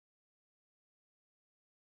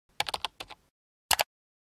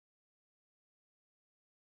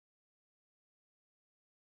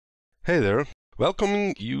Hey there,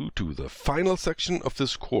 welcoming you to the final section of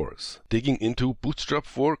this course, digging into Bootstrap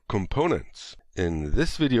for components. In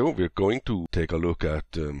this video we're going to take a look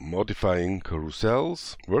at modifying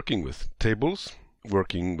carousels, working with tables,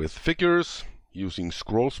 working with figures, using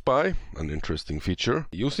scroll spy, an interesting feature,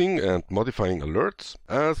 using and modifying alerts,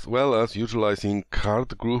 as well as utilizing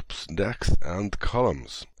card groups, decks and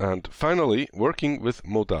columns, and finally working with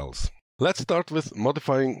modals. Let's start with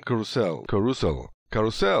modifying carousel.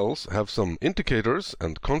 Carousels have some indicators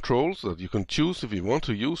and controls that you can choose if you want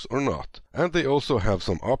to use or not. And they also have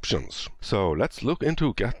some options. So let's look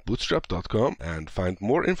into getbootstrap.com and find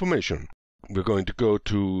more information. We're going to go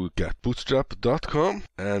to getbootstrap.com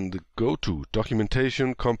and go to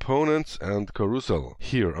Documentation, Components and Carousel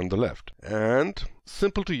here on the left. And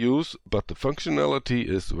simple to use, but the functionality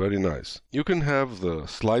is very nice. You can have the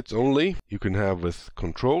slides only, you can have with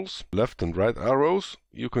controls, left and right arrows,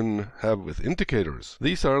 you can have with indicators.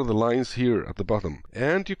 These are the lines here at the bottom.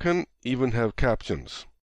 And you can even have captions.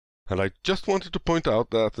 And I just wanted to point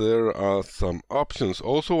out that there are some options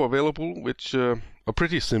also available which are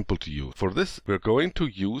pretty simple to use. For this, we're going to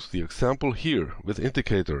use the example here with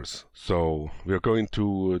indicators. So we're going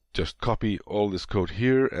to just copy all this code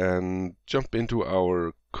here and jump into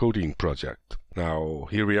our coding project. Now,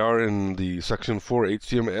 here we are in the section for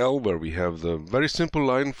HTML where we have the very simple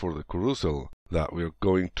line for the carousel that we're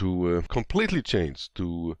going to completely change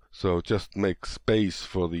to, so just make space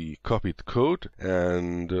for the copied code,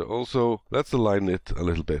 and also let's align it a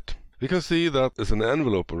little bit. We can see that there's an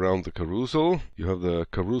envelope around the carousel. You have the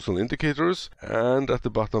carousel indicators, and at the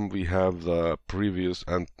bottom we have the previous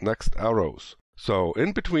and next arrows. So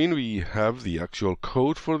in between we have the actual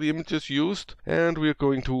code for the images used, and we're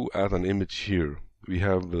going to add an image here. We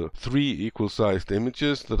have the 3 equal-sized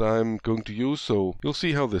images that I'm going to use, so you'll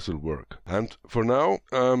see how this will work. And for now,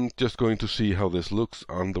 I'm just going to see how this looks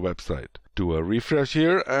on the website. Do a refresh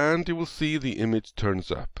here, and you will see the image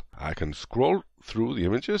turns up. I can scroll through the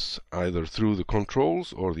images, either through the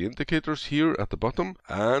controls or the indicators here at the bottom,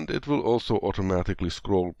 and it will also automatically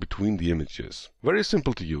scroll between the images. Very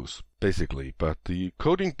simple to use, basically, but the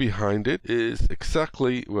coding behind it is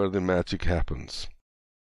exactly where the magic happens.